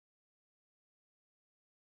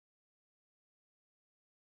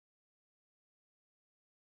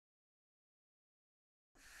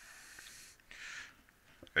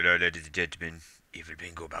Hello, ladies and gentlemen. Evil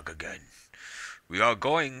Bingo back again. We are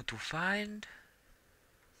going to find...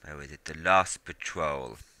 Where is it? The last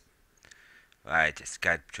patrol. Right, a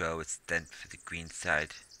scout patrol was sent for the green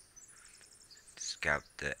side. To scout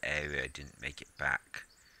the area, didn't make it back.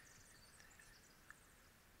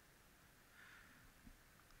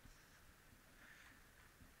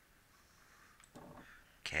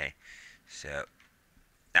 Okay, so...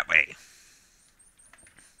 That way.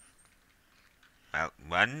 Well,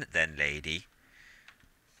 run then, lady.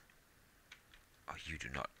 Oh, you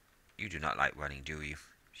do not like running, do you?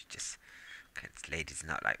 She just... This lady does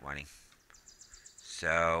not like running.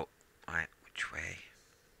 So, right, which way?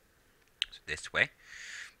 So this way.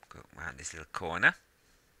 Go around this little corner.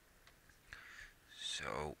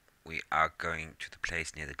 So, we are going to the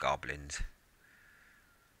place near the goblins.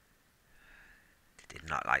 They did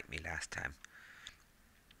not like me last time.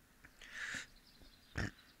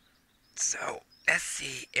 So, let's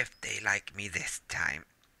see if they like me this time.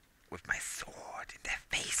 With my sword in their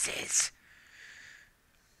faces.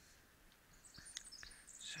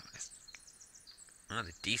 So, oh,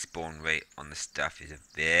 the despawn rate on the stuff is a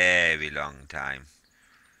very long time.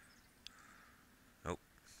 Oh.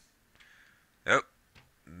 Oh.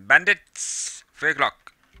 Bandits! 3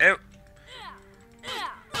 o'clock. Oh.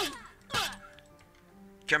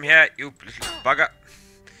 Come here, you little bugger.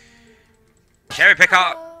 Cherry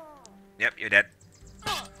picker! Yep, you're dead.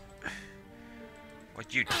 What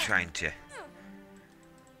are you trying to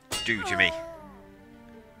do to me? Is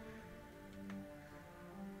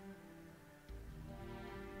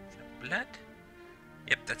that blood?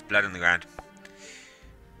 Yep, that's blood on the ground.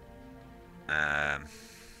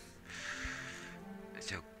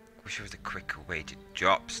 So, wish there was a quicker way to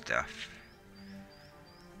drop stuff.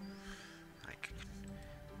 Like,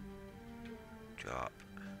 drop.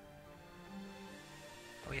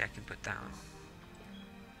 Oh yeah, I can put down.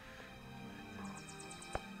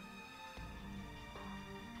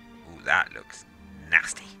 Ooh, that looks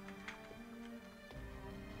nasty.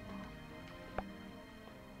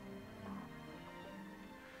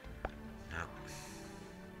 No.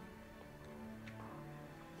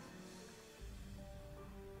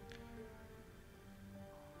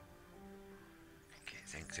 Okay,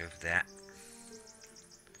 thanks over there.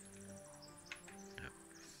 No.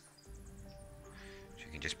 So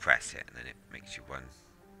you can just press it and then it makes you run.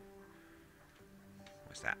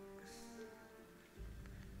 What's that?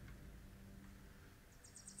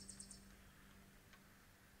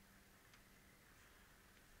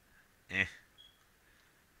 Eh.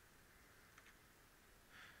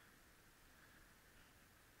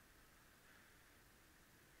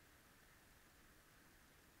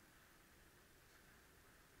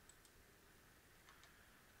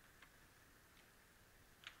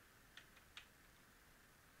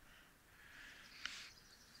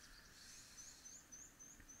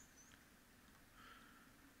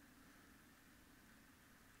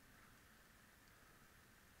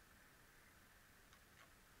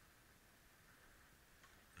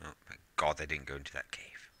 Oh, thank God they didn't go into that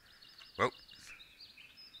cave. Whoa.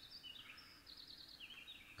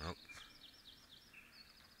 Oh.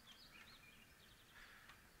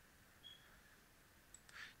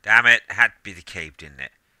 Damn it, had to be the cave, didn't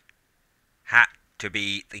it? Had to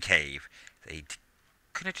be the cave. They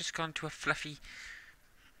could have just gone to a fluffy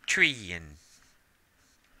tree and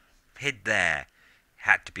hid there.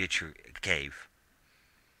 Had to be a cave.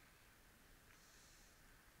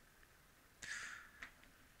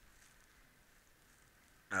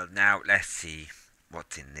 Well, now let's see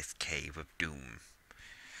what's in this cave of doom.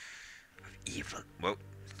 Of evil. Well,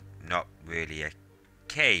 not really a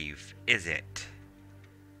cave, is it?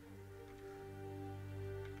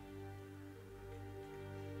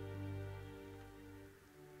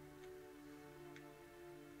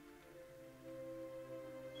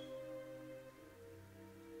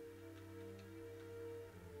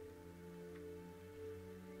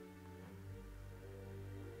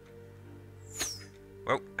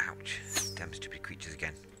 Whoa, ouch. Damn stupid creatures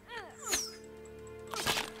again.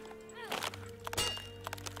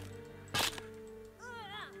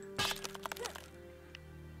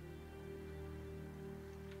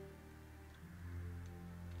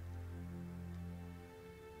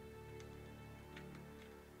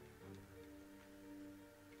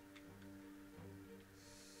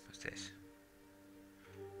 What's this?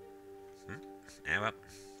 Oh well,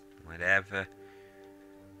 whatever.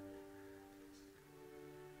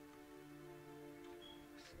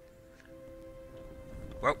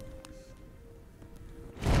 Whoa.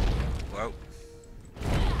 Whoa.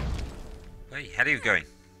 Hey, how are you going?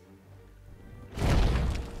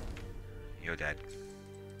 You're dead.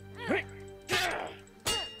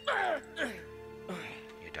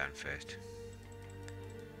 first.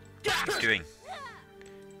 What are you doing?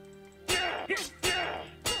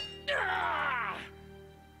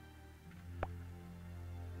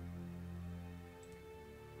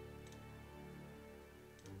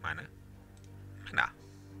 Mana? Mana.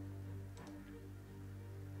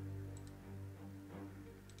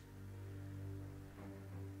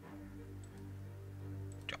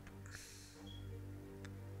 Drop.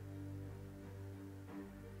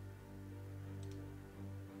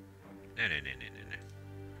 No.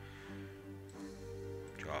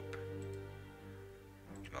 Drop.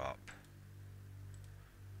 Drop.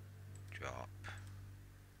 Drop.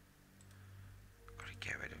 Gotta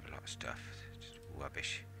get rid of a lot of stuff. It's just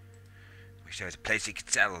rubbish. Wish there was a place you could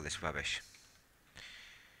sell all this rubbish.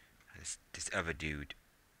 This other dude.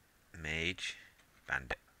 Mage.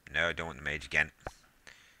 Bandit. No, I don't want the mage again.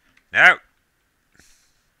 No!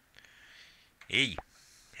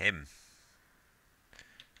 Him.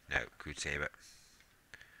 No, Crusader.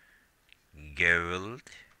 Gold.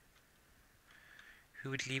 Who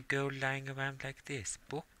would leave gold lying around like this?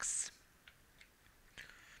 Books?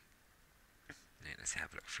 Let's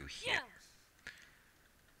have a look through here.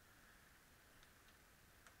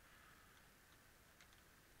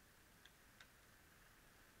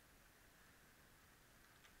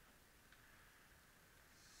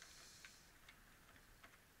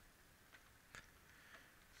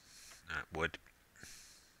 Wood.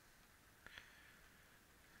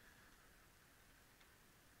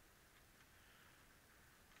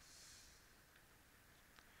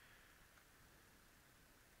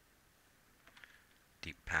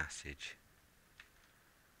 Deep passage.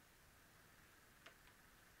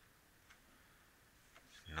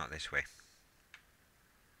 Not this way.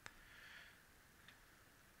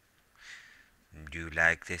 Do you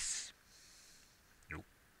like this? Ooh,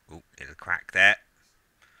 little crack there.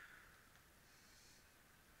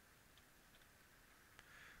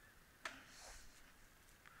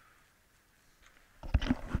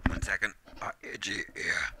 One second. Edgy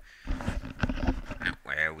here.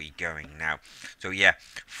 Where are we going now? So yeah,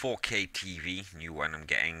 4K TV, new one I'm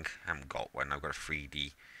getting. I haven't got one, I've got a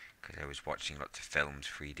 3D because I was watching lots of films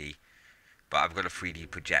 3D. But I've got a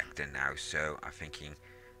 3D projector now, so I'm thinking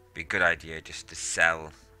it'd be a good idea just to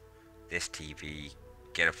sell this TV,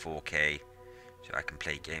 get a 4K, so I can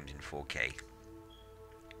play games in 4K.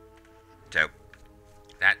 So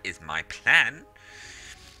that is my plan.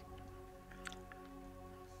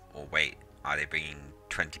 Or wait, are they bringing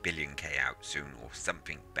 20 billion K out soon or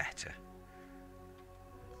something better?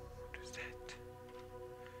 What is that?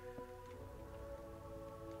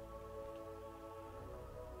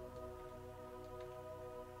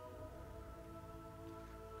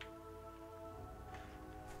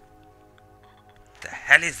 The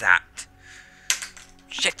hell is that?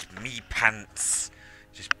 Shit me pants.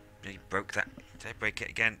 Just really broke that. Did I break it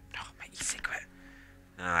again? Oh, my e-cigarette.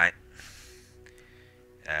 Alright.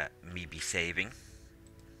 Me be saving.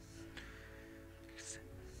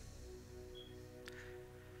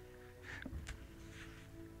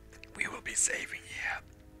 We will be saving here.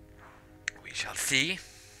 We shall see.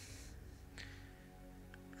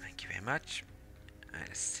 Thank you very much.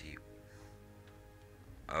 Let's see.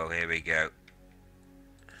 Oh, here we go.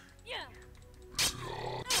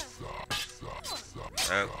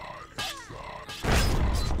 Oh.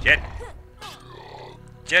 Shit.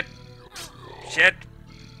 Shit. Shit.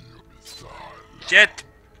 Shit.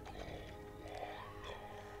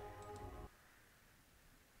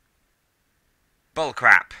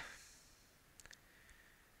 Bullcrap.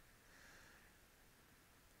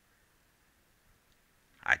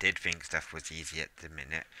 I did think stuff was easy at the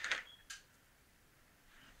minute.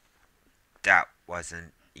 That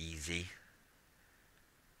wasn't easy.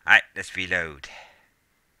 Alright, let's reload.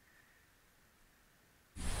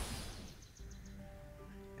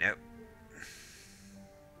 Nope.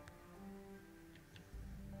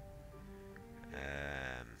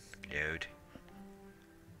 Load.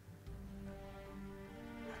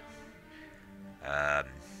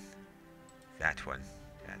 That one.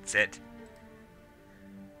 That's it.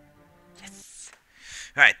 Yes.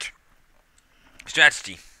 Right.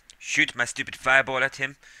 Strategy. Shoot my stupid fireball at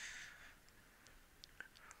him.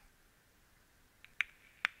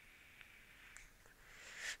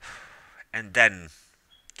 And then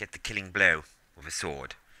get the killing blow with a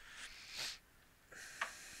sword.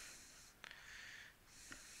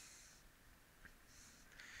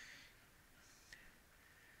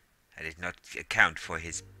 I did not account for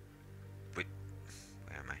his... Wait,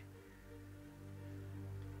 where am I?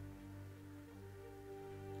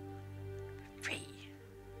 Free.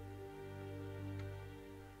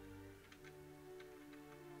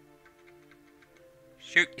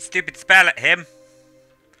 Shoot your stupid spell at him.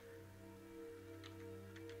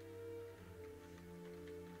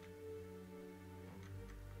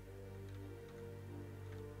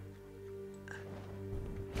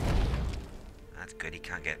 That's good, he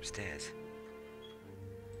can't get upstairs.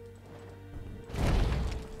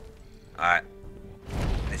 Alright.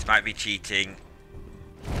 This might be cheating.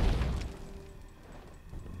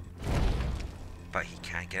 But he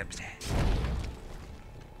can't get upstairs.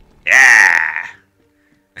 Yeah!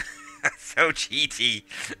 So cheaty.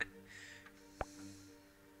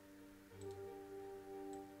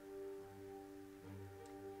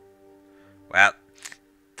 Well,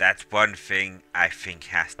 that's one thing I think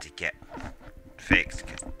has to get fixed.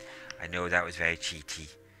 Cause I know that was very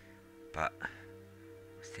cheaty. But,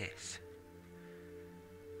 what's this?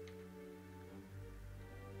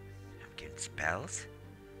 I'm getting spells?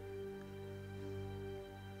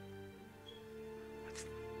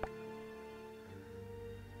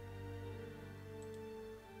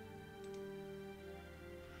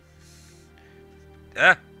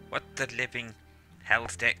 What the living hell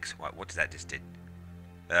sticks? What does that just do?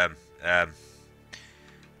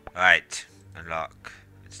 Right. Unlock.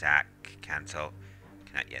 Stack. Cancel.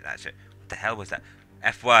 Connect. Yeah, that's it. What the hell was that?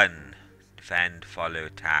 F1. Defend, follow,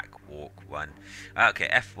 attack, walk, 1. Okay,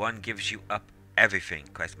 F1 gives you up everything.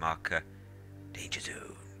 Quest marker. Danger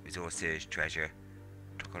zone. Resources, treasure.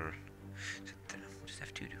 Toggle. What does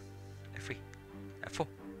F2 do? F3. F4.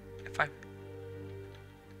 F5.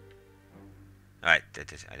 Alright, I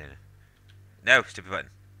don't know. No, stupid button.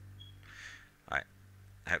 Alright.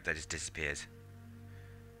 I hope that just disappears.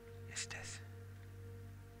 Yes, it does.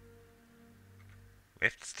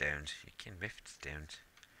 Rift stones. You can rift stones.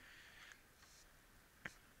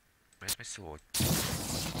 Where's my sword?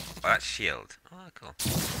 Oh, that's shield. Oh, cool.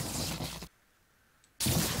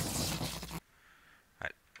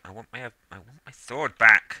 Right. I want my sword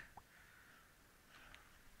back.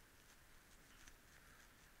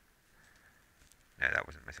 No, that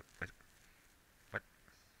wasn't my sword. What?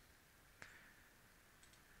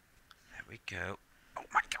 There we go. Oh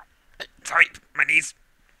my god. Sorry, my knees.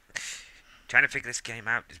 Trying to figure this game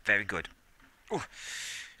out is very good. Ooh.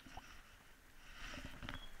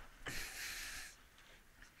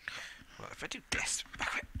 Well, if I do this,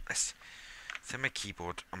 let's set my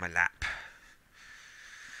keyboard on my lap.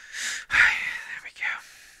 There we go.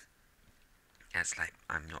 That's like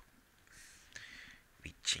I'm not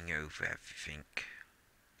reaching over everything.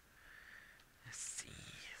 Let's see.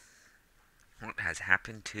 What has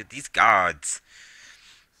happened to these guards?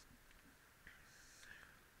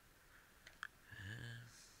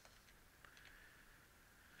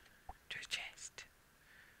 Treasure chest.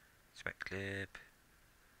 Sweat clip.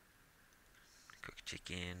 Cooked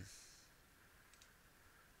chicken.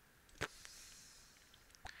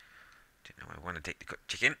 Don't know I want to take the cooked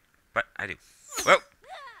chicken, but I do. Whoa!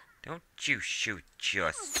 Don't you shoot, you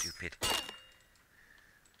stupid.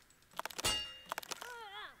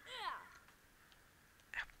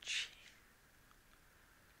 Ouch.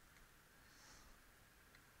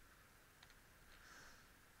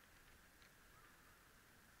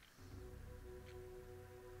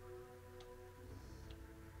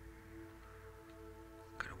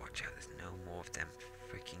 Gotta watch out, there's no more of them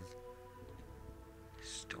freaking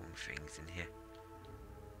stone things in here.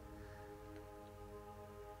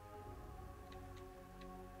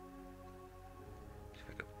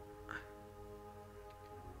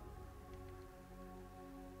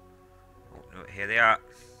 Oh, here they are.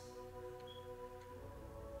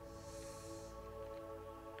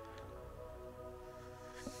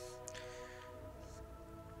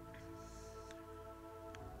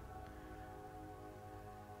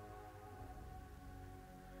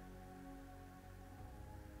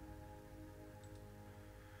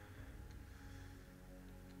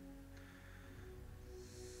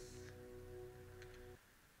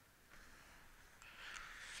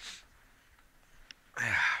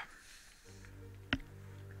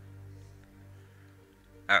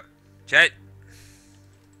 Oh, Jay.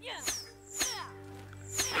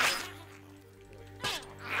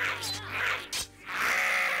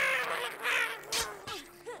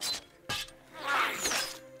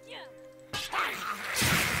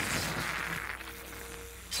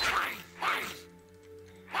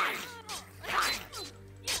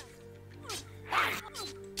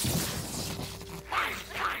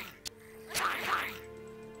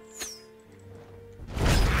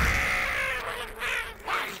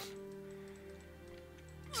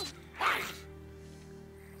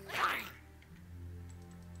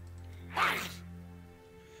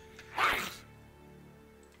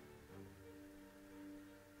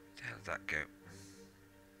 Where did that go?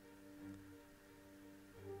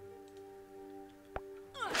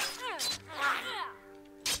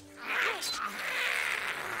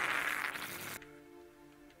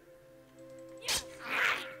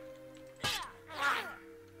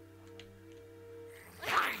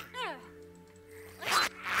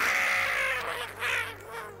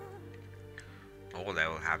 all they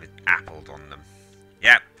will have is apples on them.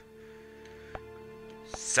 Yep.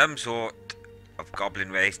 Some sort of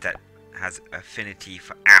goblin race that has affinity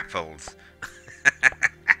for apples.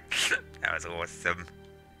 That was awesome.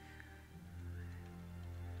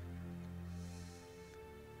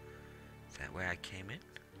 Is that where I came in?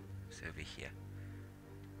 It's over here.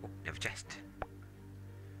 Oh, never chest.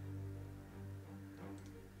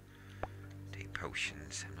 Take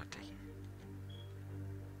potions. I'm not taking.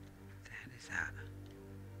 What the hell is that?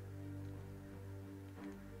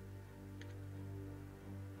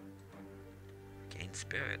 Gain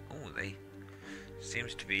spirit. Oh, they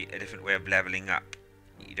seems to be a different way of leveling up.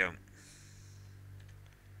 You don't.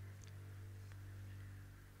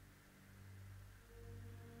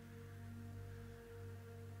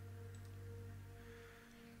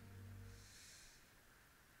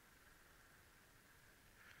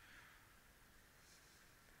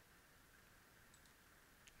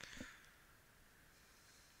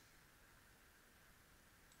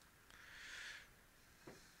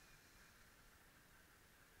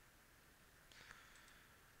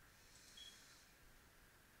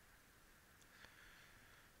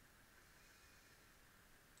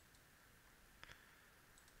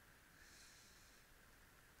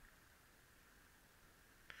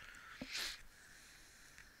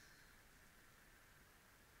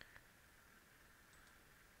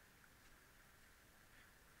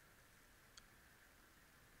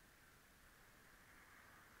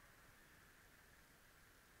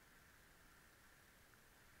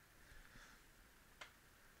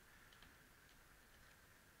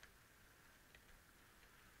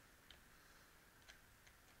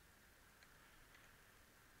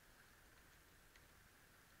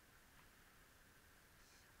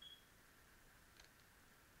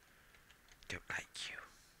 Don't like you.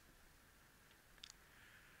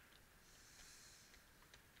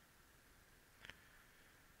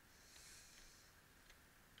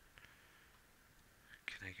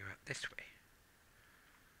 Can I go out this way?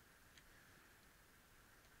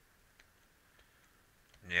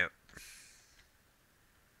 Nope.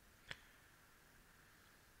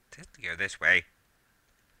 Let's go this way.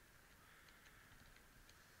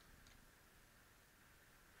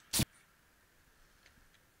 So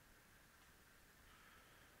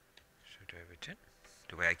do I return?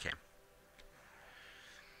 The way I came.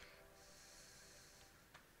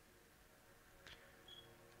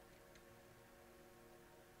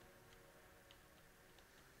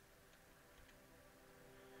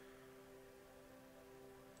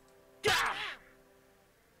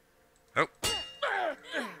 Oh.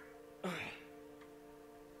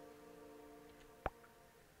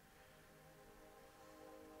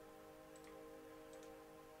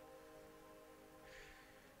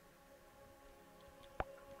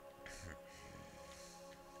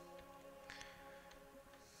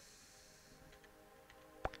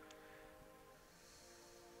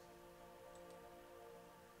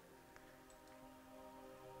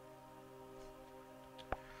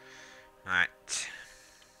 Right.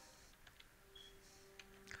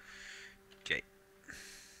 Okay.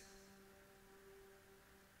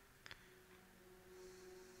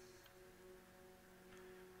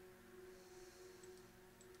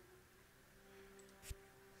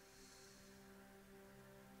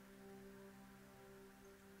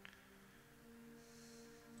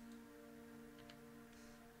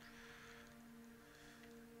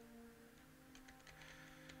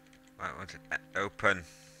 Right, what's it? Open.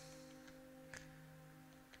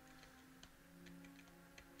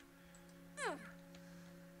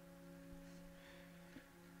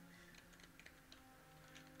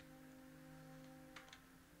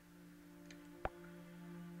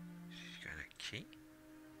 She's got a key.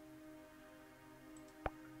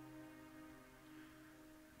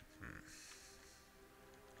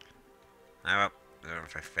 Oh, well, I don't know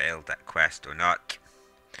if I failed that quest or not.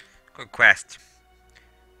 Good quest.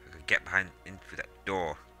 If I could get behind into that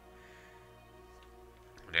door.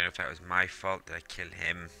 I don't know if that was my fault. Did I kill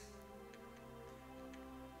him?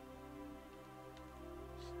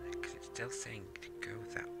 Because it's still saying to go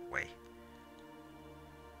that way.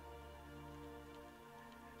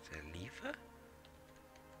 Is there a lever?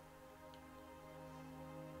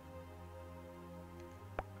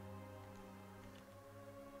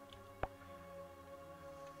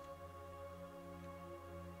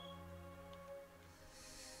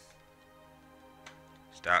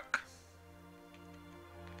 Stuck.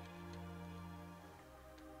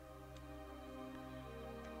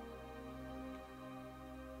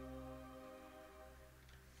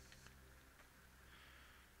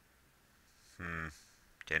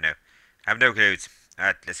 Don't know. I have no clues.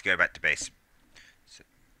 Alright, let's go back to base. So,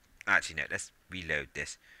 Actually, no, let's reload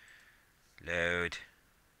this. Load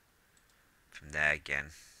from there again.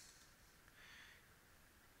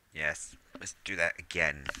 Yes, let's do that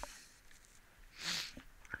again.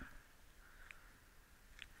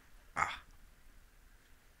 Ah.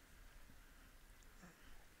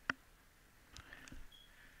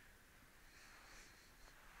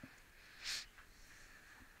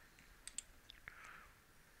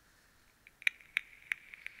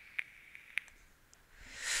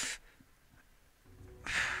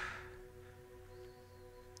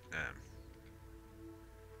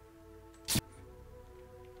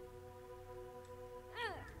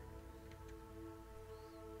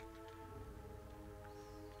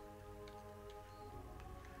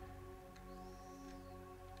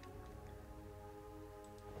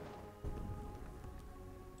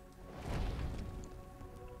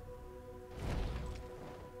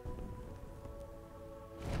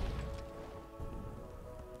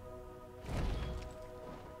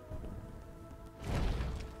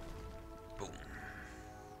 Boom.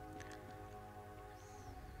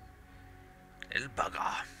 Little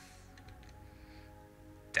bugger.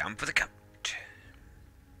 Down for the count.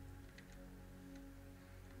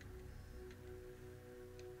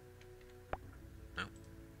 Oh.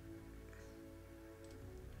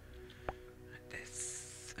 Like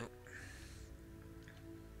this. Oh.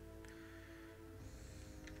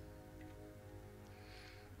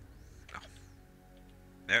 Oh.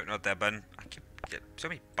 No, not that button. I keep so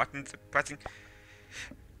many buttons pressing.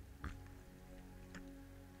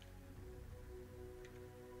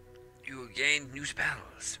 You gained new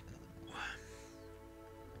spells. Ooh.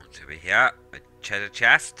 What's over here? A treasure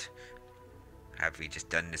chest. Have we just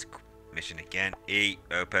done this mission again? E,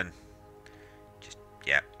 open. Just,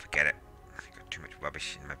 yeah, forget it. I got too much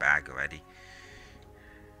rubbish in my bag already.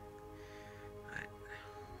 Right.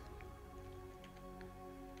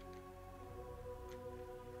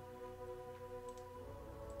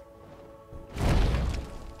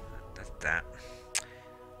 That's that.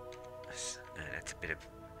 That's a bit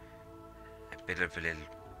of a little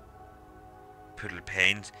puddle of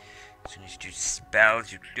pains. As soon as you do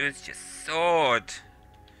spells, you lose your sword.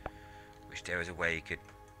 Wish there was a way you could.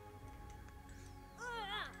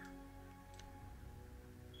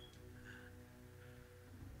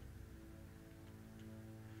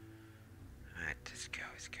 Alright, let's go,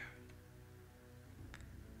 let's go.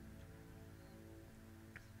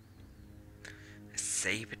 Let's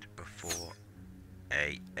save it before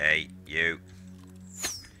you.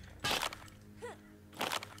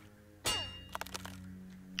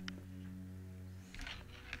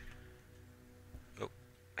 Oh,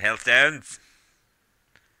 hailstones.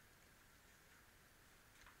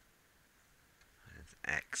 Let's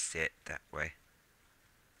exit that way.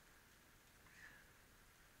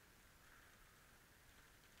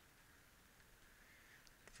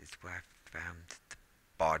 This is where I found the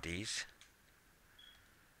bodies.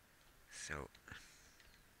 So,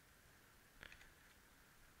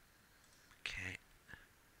 okay.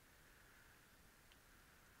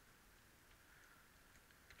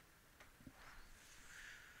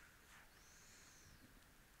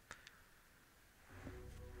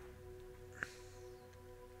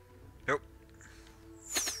 Nope.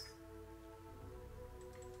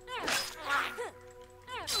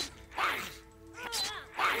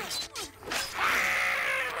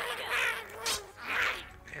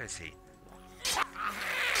 Where is he?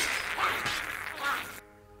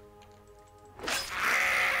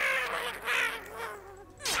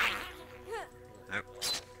 Nope.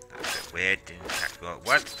 That's a bit weird. Didn't attack.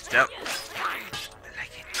 What? Still. I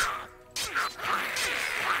like it.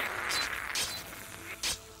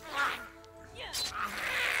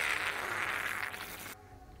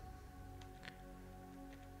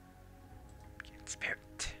 Get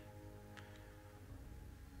spirit.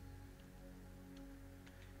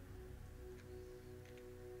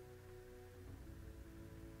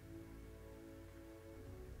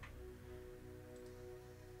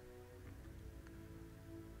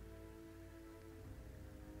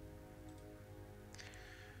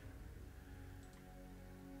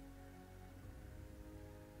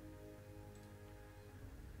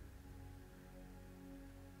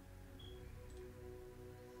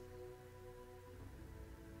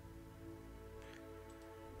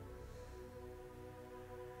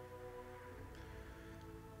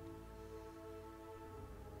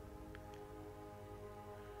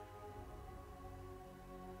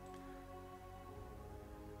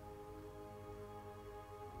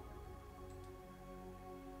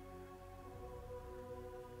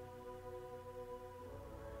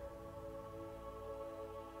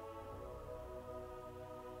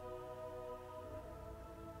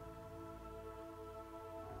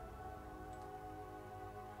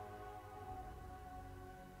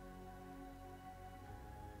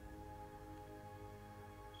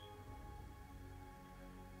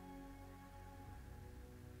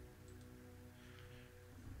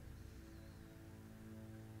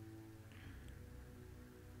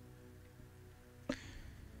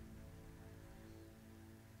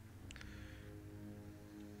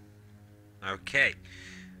 Okay.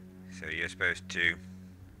 So you're supposed to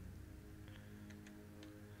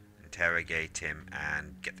interrogate him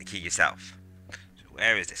and get the key yourself. So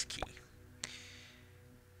where is this key?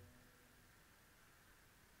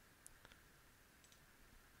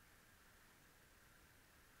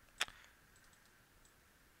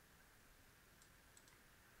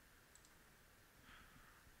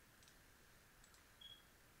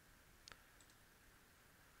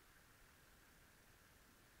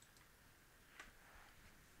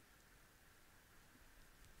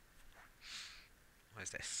 Where's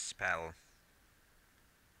this spell?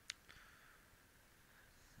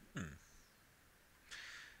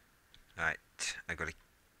 Right, I got a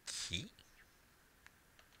key.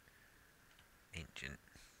 Ancient.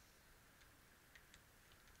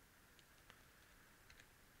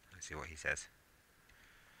 Let's see what he says.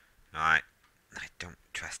 Alright, I don't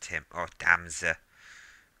trust him. Oh, damn, sir.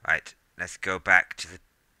 Right, let's go back to the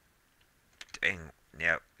thing.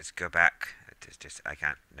 No, let's go back. It's just, I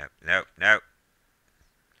can't. No, no, no.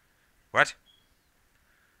 What?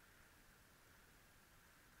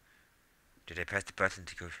 Did I press the button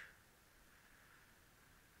to go?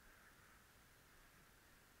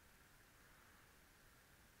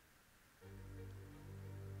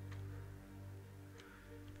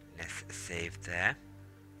 Let's save there.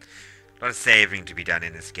 A lot of saving to be done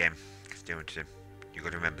in this game. Because you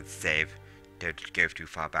got to remember to save. Don't go too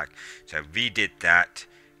far back. So I redid that,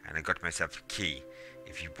 and I got myself a key.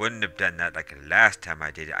 If you wouldn't have done that like the last time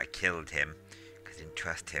I did it, I killed him. Because I didn't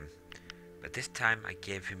trust him. But this time I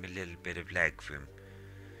gave him a little bit of leg room.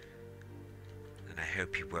 And I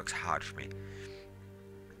hope he works hard for me.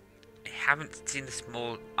 I haven't seen the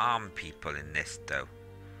small arm people in this though.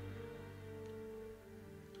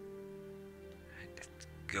 Let's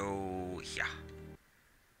go here.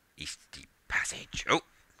 East Deep Passage. Oh!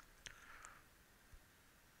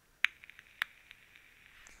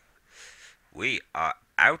 We are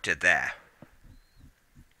out of there.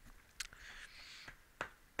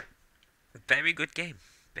 Very good game.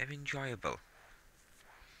 Very enjoyable.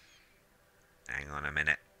 Hang on a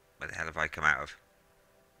minute. Where the hell have I come out of?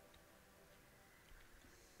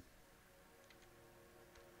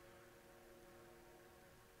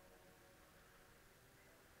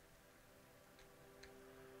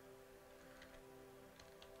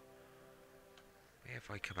 Where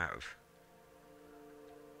have I come out of?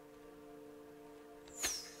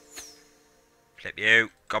 Flip you,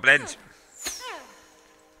 goblins!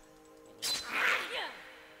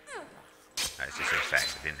 That's just an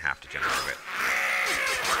effect. I didn't have to jump over it.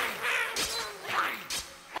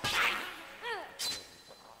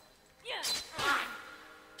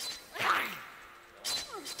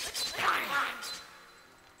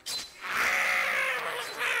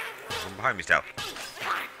 One behind me still.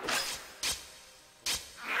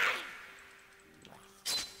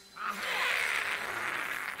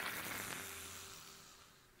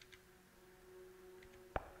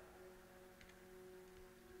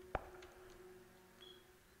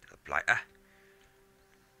 Blighter.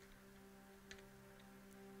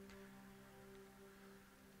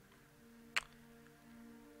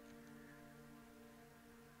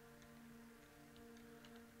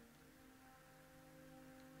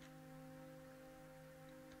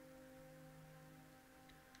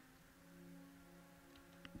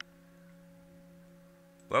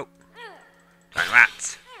 Whoa. Giant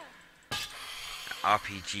rats. An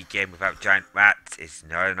RPG game without giant rats is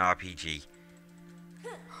not an RPG.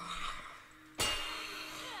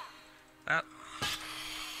 Well.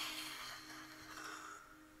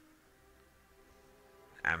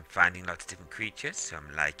 I'm finding lots of different creatures, so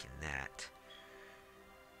I'm liking that.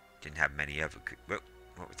 Didn't have many other Whoa,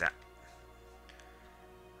 what was that?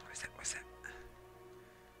 What was that? What's that?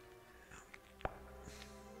 We'll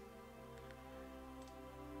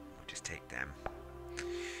just take them.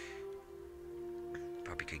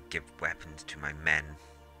 Probably could give weapons to my men.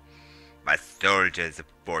 My soldiers of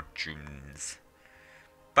fortunes.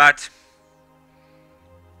 But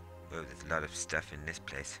oh, there's a lot of stuff in this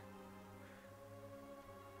place.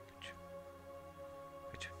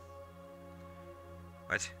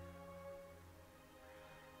 What?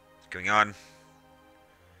 What's going on?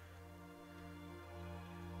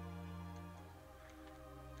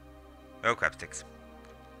 Oh, crab sticks.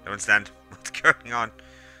 Don't understand what's going on.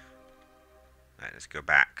 Alright, let's go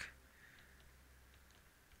back.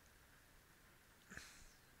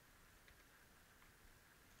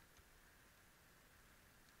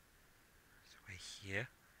 So we're here.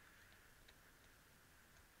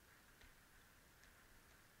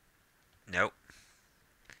 Nope.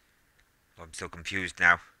 Oh, I'm so confused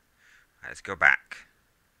now. Right, let's go back.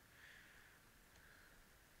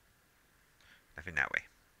 I think that way.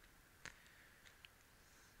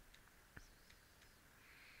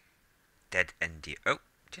 Dead end deer. Oh,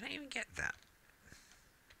 did I even get that?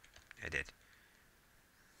 I did.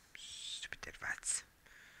 Stupid dead rats.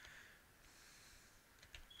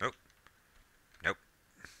 Oh. Nope.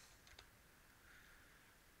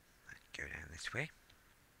 Let's go down this way.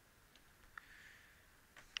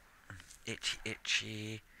 Itchy,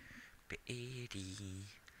 itchy, bitty.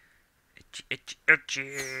 Itchy, itchy,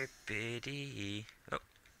 itchy, bitty. Oh.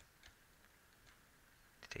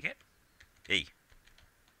 Take it. Hey.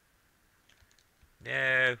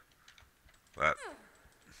 No. Well.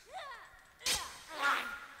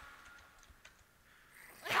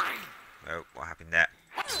 Oh, what happened there?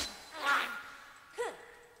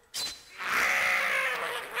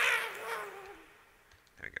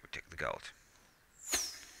 There we go, take the gold.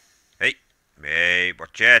 Hey, hey,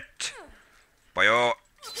 watch it! Boyo!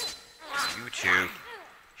 You two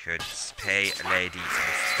should pay a lady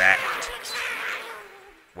respect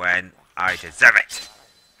when I deserve it!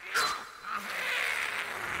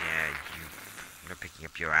 Yeah, I'm not picking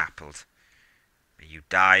up your apples. May you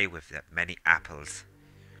die with that many apples.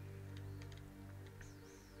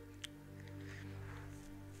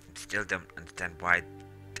 Still don't understand why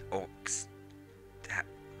the orcs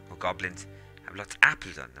or goblins have lots of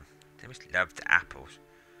apples on them. They must love the apples.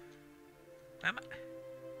 Where am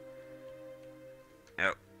I?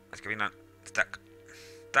 Oh, what's going on? Stuck.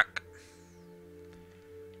 Stuck.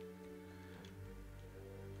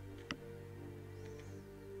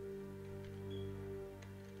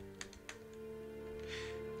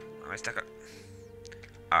 Am I stuck up?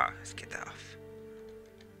 Ah, let's get that off.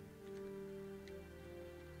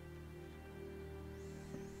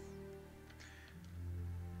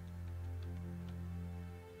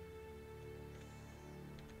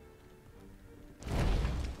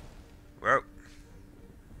 Whoa.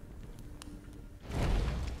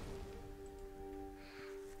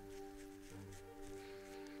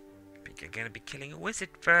 Think I'm gonna be killing a wizard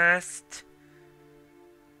first.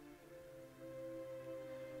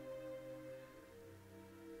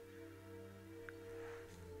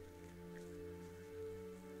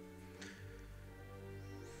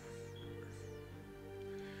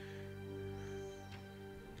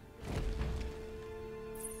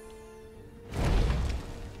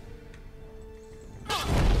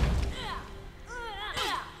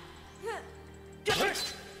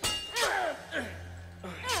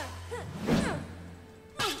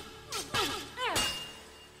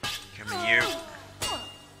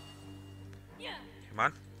 Come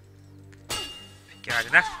on. Think you had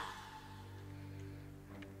enough?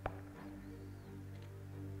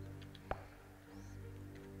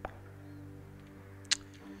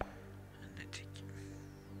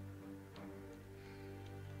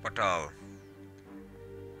 Bottle.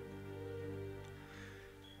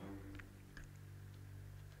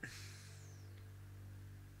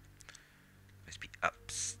 Must be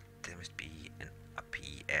ups. There must be an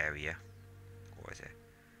uppy area. Or is it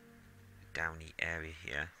a downy area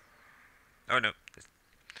here? Oh no. We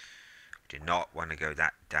do not want to go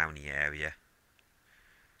that downy area.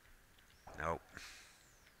 No.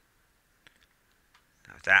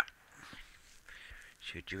 How's that?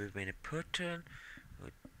 Should you remain a button? Or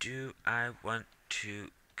do I want to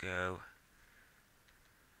go?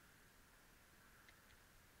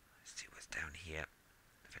 Let's see what's down here.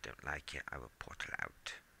 If I don't like it, I will portal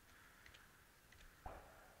out.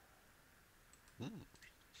 Ooh,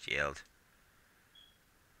 shield.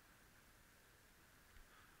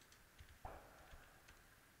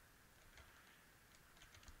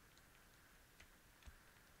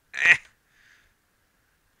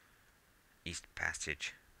 East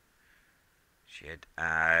Passage. Should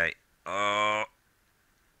I? Oh,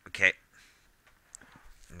 okay.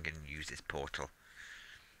 I'm going to use this portal.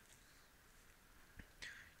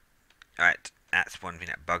 Alright, that's one thing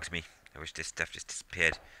that bugs me. I wish this stuff just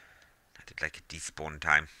disappeared. I did like a despawn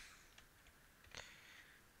time.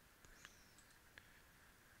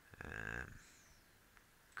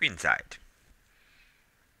 Green side.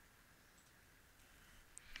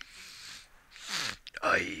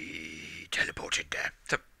 I teleported there.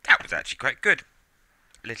 So that was actually quite good.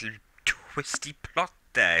 A little twisty plot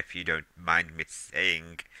there, if you don't mind me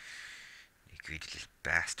saying. You greedy little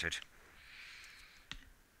bastard.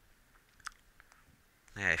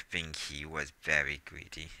 I think he was very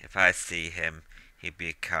greedy. If I see him, he'd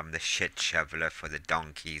become the shit shoveler for the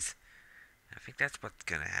donkeys. I think that's what's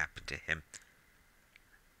gonna happen to him.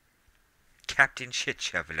 Captain Shit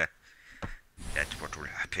Shoveler. That's what will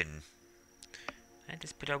happen. And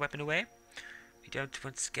just put our weapon away. We don't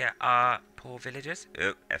want to scare our poor villagers.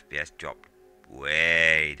 Oh, FPS dropped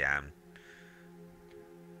way down.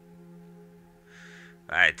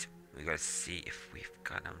 Right, we gotta see if we've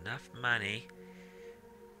got enough money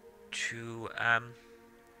to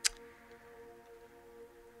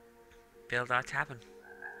build our tavern.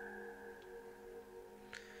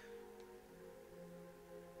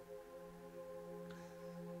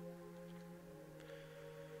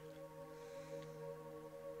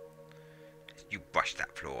 You brush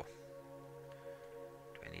that floor.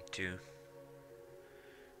 22.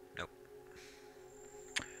 Nope.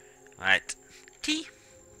 Right. Tea.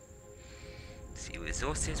 See what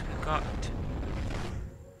resources we've got.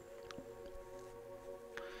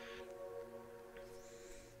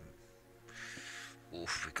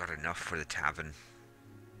 Oof, we got enough for the tavern.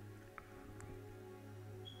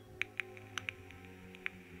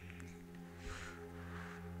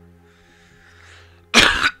 What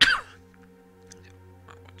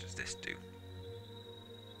does this do?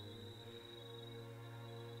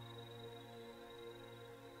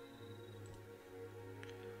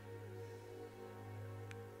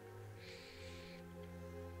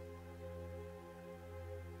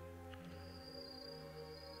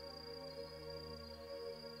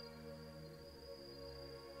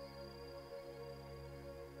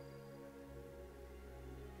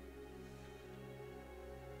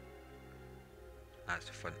 That's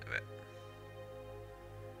the front of it.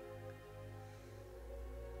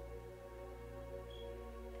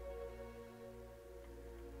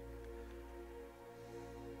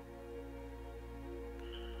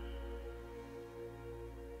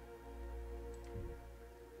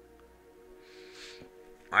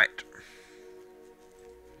 Right.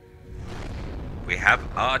 We have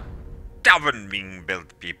our tavern being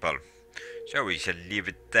built, people. So we shall leave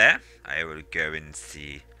it there. I will go and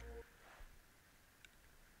see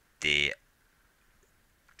the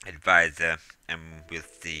advisor, and we'll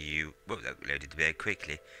see you. Well, that loaded very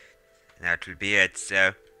quickly. That will be it.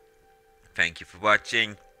 So, thank you for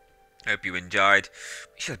watching. Hope you enjoyed.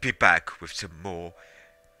 We shall be back with some more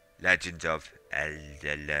Legends of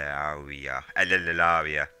Ellaria.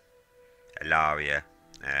 Ellaria.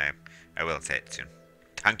 I will say it soon.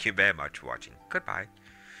 Thank you very much for watching. Goodbye.